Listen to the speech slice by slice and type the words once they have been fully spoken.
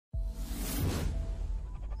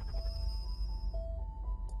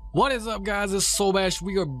What is up, guys? It's Soulbash.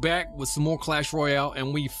 We are back with some more Clash Royale,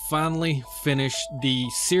 and we finally finished the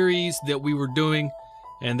series that we were doing.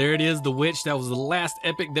 And there it is, the witch. That was the last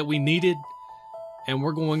epic that we needed. And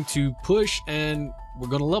we're going to push, and we're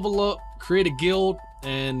going to level up, create a guild,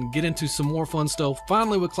 and get into some more fun stuff.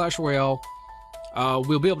 Finally, with Clash Royale,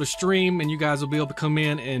 we'll be able to stream, and you guys will be able to come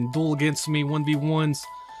in and duel against me 1v1s.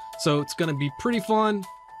 So it's going to be pretty fun.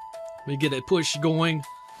 We get a push going.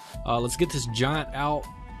 Let's get this giant out.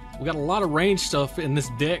 We got a lot of range stuff in this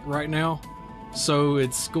deck right now, so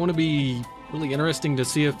it's going to be really interesting to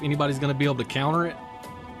see if anybody's going to be able to counter it.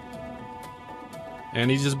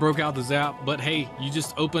 And he just broke out the zap, but hey, you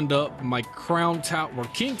just opened up my crown tower or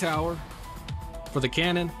king tower for the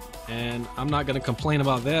cannon, and I'm not going to complain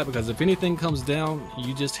about that because if anything comes down,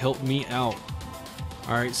 you just help me out.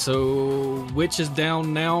 All right, so witch is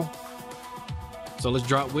down now. So let's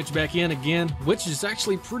drop witch back in again. Witch is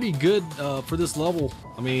actually pretty good for this level.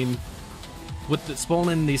 I mean, with the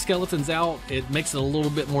spawning the skeletons out, it makes it a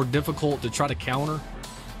little bit more difficult to try to counter.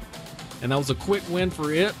 And that was a quick win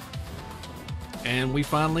for it. And we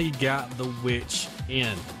finally got the witch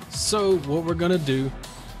in. So what we're gonna do,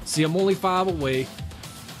 see, I'm only 5 away.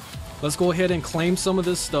 Let's go ahead and claim some of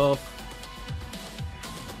this stuff.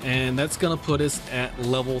 And that's gonna put us at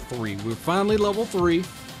level 3. We're finally level 3.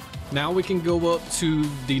 Now we can go up to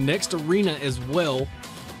the next arena as well.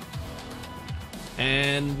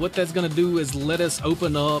 And what that's going to do is let us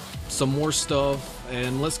open up some more stuff.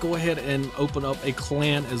 And let's go ahead and open up a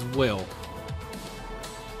clan as well.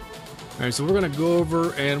 Alright, so we're going to go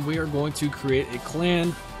over and we are going to create a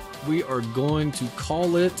clan. We are going to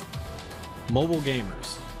call it Mobile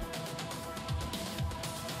Gamers.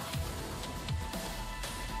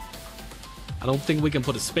 I don't think we can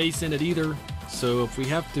put a space in it either. So if we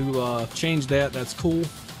have to change that, that's cool.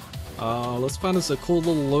 Let's find us a cool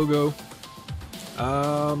little logo.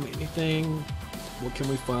 Anything? What can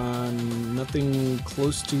we find? Nothing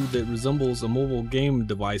close to that resembles a mobile game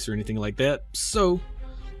device or anything like that. So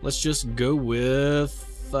let's just go with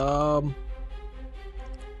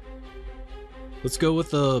let's go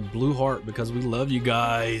with the blue heart because we love you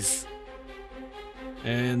guys.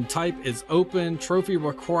 And type is open. Trophy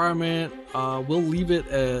requirement. We'll leave it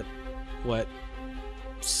at what?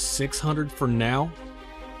 600 for now,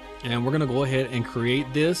 and we're gonna go ahead and create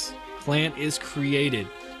this. Clan is created.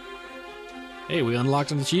 Hey, we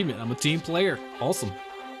unlocked an achievement. I'm a team player. Awesome.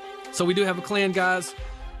 So we do have a clan, guys.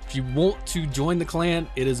 If you want to join the clan,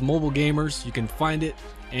 it is Mobile Gamers. You can find it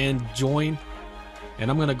and join.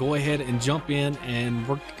 And I'm gonna go ahead and jump in, and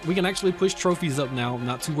we can actually push trophies up now. I'm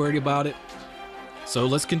not too worried about it. So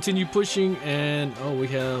let's continue pushing. And oh, we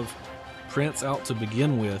have Prince out to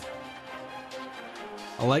begin with.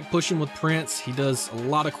 I like pushing with Prince. He does a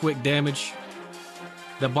lot of quick damage.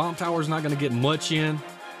 The bomb tower is not going to get much in.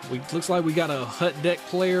 Looks like we got a hut deck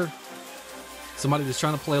player. Somebody that's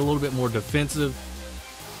trying to play a little bit more defensive.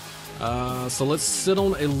 So let's sit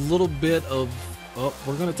on a little bit of... Oh,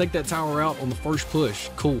 we're going to take that tower out on the first push.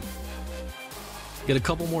 Cool. Get a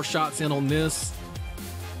couple more shots in on this.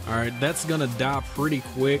 Alright, that's going to die pretty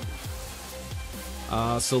quick.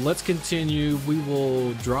 So let's continue. We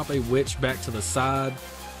will drop a witch back to the side.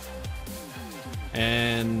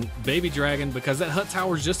 And baby dragon, because that hut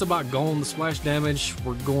tower is just about gone, the splash damage,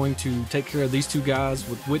 we're going to take care of these two guys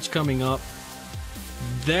with witch coming up.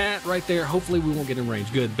 That right there, hopefully we won't get in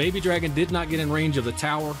range. Good. Baby dragon did not get in range of the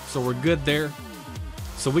tower, so we're good there.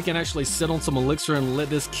 So we can actually sit on some elixir and let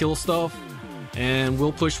this kill stuff. And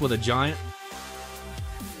we'll push with a giant.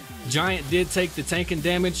 Giant did take the tanking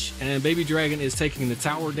damage, and baby dragon is taking the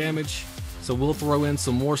tower damage. So we'll throw in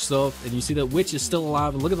some more stuff, and you see that witch is still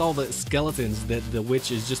alive. And look at all the skeletons that the witch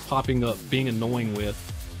is just popping up, being annoying with.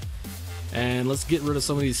 And let's get rid of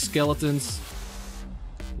some of these skeletons.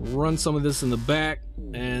 Run some of this in the back,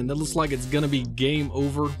 and it looks like it's gonna be game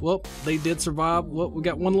over. Well, they did survive. Well, we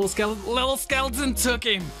got one little skeleton. Little skeleton took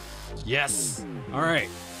him. Yes. All right.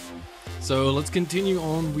 So let's continue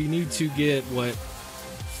on. We need to get what?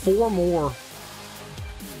 4 more.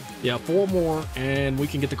 Yeah, 4 more, and we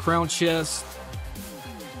can get the crown chest.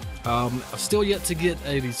 I've still yet to get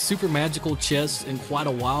a super magical chest in quite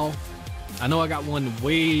a while. I know I got one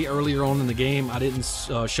way earlier on in the game. I didn't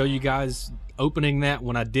show you guys opening that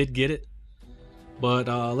when I did get it. But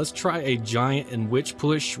let's try a giant and witch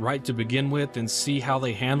push right to begin with and see how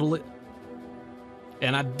they handle it.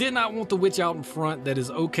 And I did not want the witch out in front. That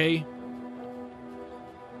is okay,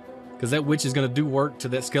 because that witch is going to do work to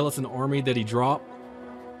that skeleton army that he dropped.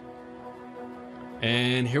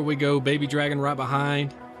 And here we go, baby dragon right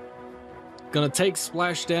behind. Gonna take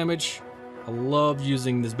splash damage. I love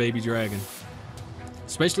using this baby dragon.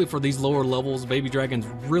 especially for these lower levels. Baby Dragon's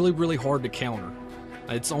really hard to counter.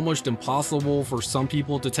 It's almost impossible for some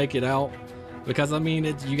people to take it out, because I mean,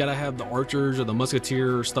 you gotta have the archers or the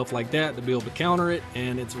musketeer or stuff like that to be able to counter it,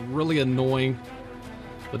 and it's really annoying.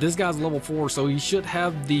 But this guy's level 4, so he should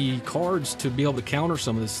have the cards to be able to counter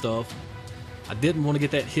some of this stuff. I didn't want to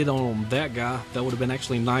get that hit on that guy. That would have been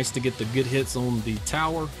actually nice to get the good hits on the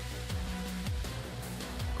tower.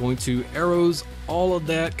 Going to arrows, all of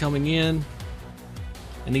that coming in.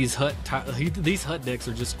 And these hut decks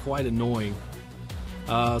are just quite annoying.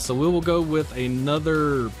 So we will go with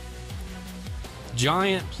another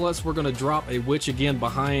giant, plus we're going to drop a witch again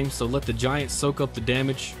behind, so let the giant soak up the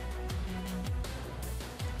damage.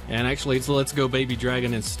 And actually, so let's go Baby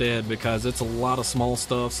Dragon instead, because it's a lot of small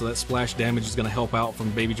stuff, so that splash damage is going to help out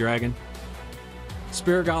from Baby Dragon.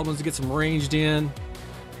 Spirit Goblins to get some ranged in.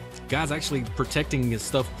 Guy's actually protecting his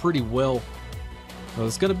stuff pretty well. Well,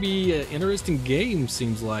 it's going to be an interesting game,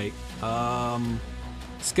 seems like.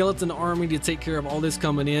 Skeleton Army to take care of all this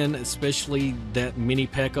coming in, especially that mini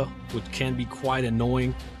P.E.K.K.A, which can be quite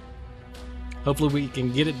annoying. Hopefully we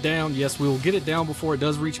can get it down. Yes, we will get it down before it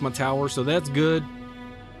does reach my tower, so that's good.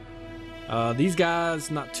 These guys,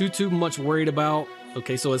 not too much worried about.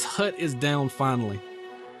 Okay, so his hut is down finally.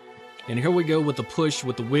 And here we go with the push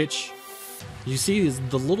with the witch. You see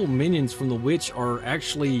the little minions from the witch are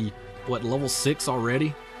actually, what, level 6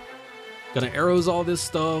 already? Gonna arrows all this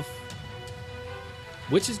stuff.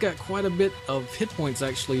 Witch has got quite a bit of hit points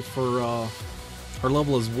actually for her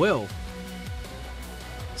level as well.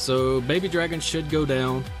 So Baby Dragon should go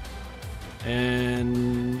down.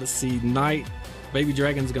 And let's see, Knight. Baby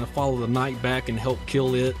Dragon's gonna follow the Knight back and help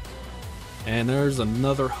kill it. And there's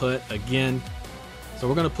another hut again. So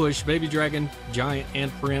we're gonna push Baby Dragon, Giant,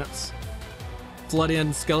 and Prince. Flood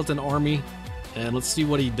in Skeleton Army, and let's see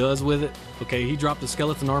what he does with it. Okay, he dropped the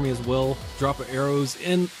Skeleton Army as well. Drop of arrows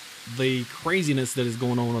in the craziness that is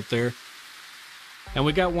going on up there. And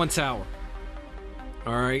we got one tower.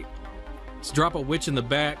 Alright. Let's drop a witch in the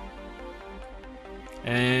back.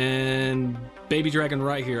 And Baby Dragon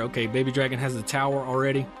right here. Okay, Baby Dragon has the tower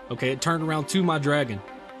already. Okay, it turned around to my dragon.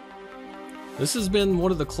 This has been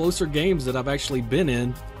one of the closer games that I've actually been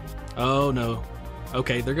in. Oh no.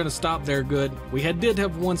 Okay, they're gonna stop there. Good. We did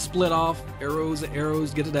have one split off. Arrows,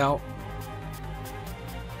 get it out.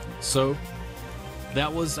 So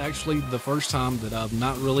that was actually the first time that I've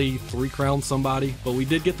not really 3-crowned somebody, but we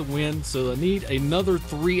did get the win. So I need another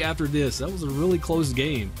 3 after this. That was a really close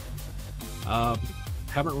game.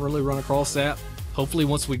 Haven't really run across that. Hopefully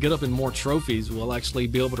once we get up in more trophies, we'll actually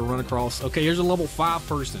be able to run across. Okay, here's a level 5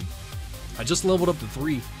 person. I just leveled up to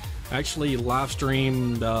 3. I actually live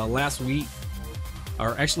streamed last week,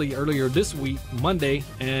 or actually earlier this week, Monday,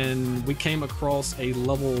 and we came across a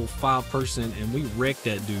level 5 person and we wrecked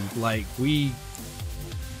that dude. Like we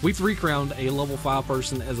 3-crowned a level 5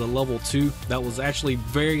 person as a level 2. That was actually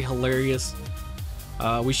very hilarious.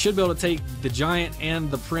 We should be able to take the giant and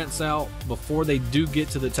the prince out before they do get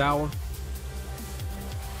to the tower.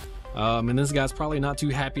 And this guy's probably not too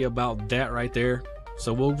happy about that right there.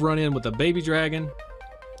 So we'll run in with the Baby Dragon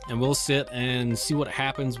and we'll sit and see what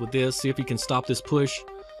happens with this. See if he can stop this push.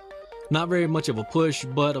 Not very much of a push,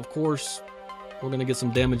 but of course we're going to get some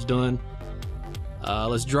damage done.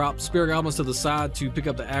 Let's drop Spirit Goblins to the side to pick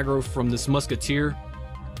up the aggro from this musketeer.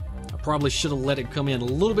 Probably should have let it come in a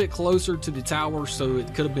little bit closer to the tower, so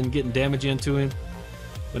it could have been getting damage into him.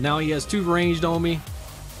 But now he has 2 ranged on me.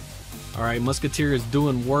 Alright, musketeer is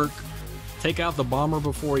doing work. Take out the bomber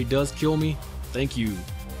before he does kill me. Thank you.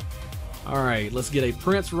 Alright, let's get a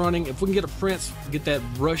prince running. If we can get a prince, get that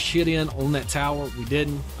rush hit in on that tower. We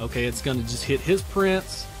didn't. Okay, it's gonna just hit his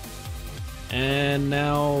prince. And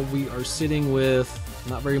now we are sitting with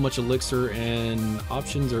not very much elixir, and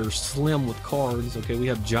options are slim with cards. Okay, we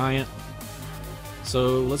have giant.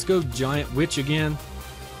 So let's go giant witch again.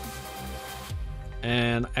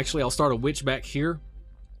 And actually I'll start a witch back here.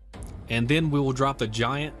 And then we will drop the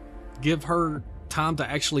giant. Give her time to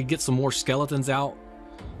actually get some more skeletons out.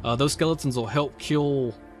 Those skeletons will help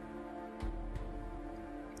kill.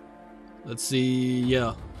 Let's see,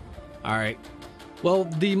 yeah. Alright. Well,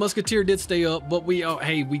 the musketeer did stay up, but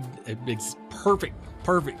it's perfect.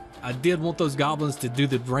 I did want those goblins to do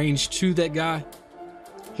the range to that guy.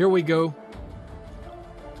 Here we go.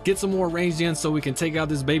 Get some more ranged in so we can take out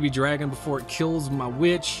this Baby Dragon before it kills my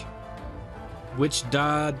witch. Witch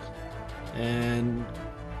died. And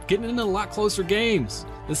getting into a lot closer games.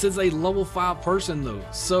 This is a level 5 person though,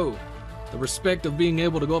 so the respect of being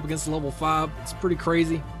able to go up against level 5, it's pretty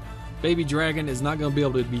crazy. Baby Dragon is not going to be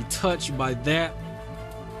able to be touched by that.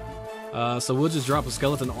 So we'll just drop a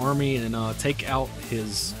skeleton army and take out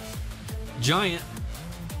his giant.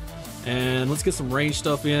 And let's get some range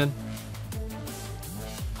stuff in.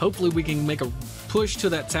 Hopefully we can make a push to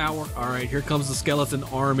that tower. All right, here comes the skeleton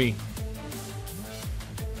army.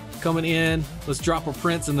 Coming in. Let's drop a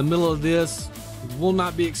prince in the middle of this. Will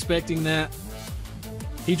not be expecting that.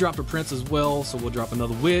 He dropped a prince as well, so we'll drop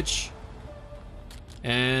another witch.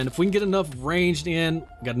 And if we can get enough ranged in,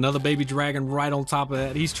 got another baby dragon right on top of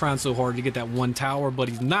that. He's trying so hard to get that one tower, but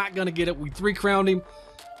he's not gonna get it. We 3-crowned him.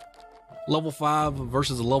 Level 5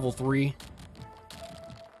 versus a level 3.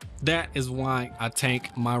 That is why I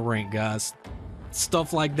tank my rank, guys.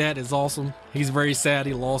 Stuff like that is awesome. He's very sad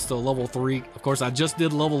he lost to a level 3. Of course, I just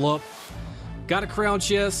did level up. Got a crown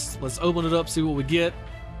chest. Let's open it up, see what we get.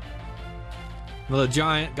 Another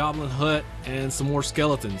giant goblin hut and some more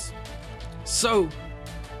skeletons. So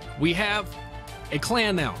we have a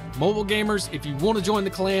clan now. Mobile gamers, if you want to join the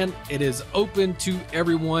clan, it is open to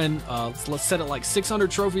everyone. Let's set it like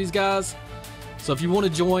 600 trophies, guys. So if you want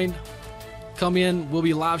to join, come in. We'll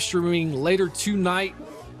be live streaming later tonight.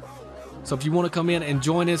 So if you want to come in and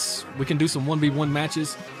join us, we can do some 1v1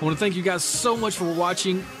 matches. I want to thank you guys so much for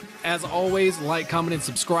watching. As always, like, comment, and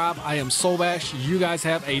subscribe. I am Soulbash. You guys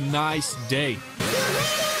have a nice day.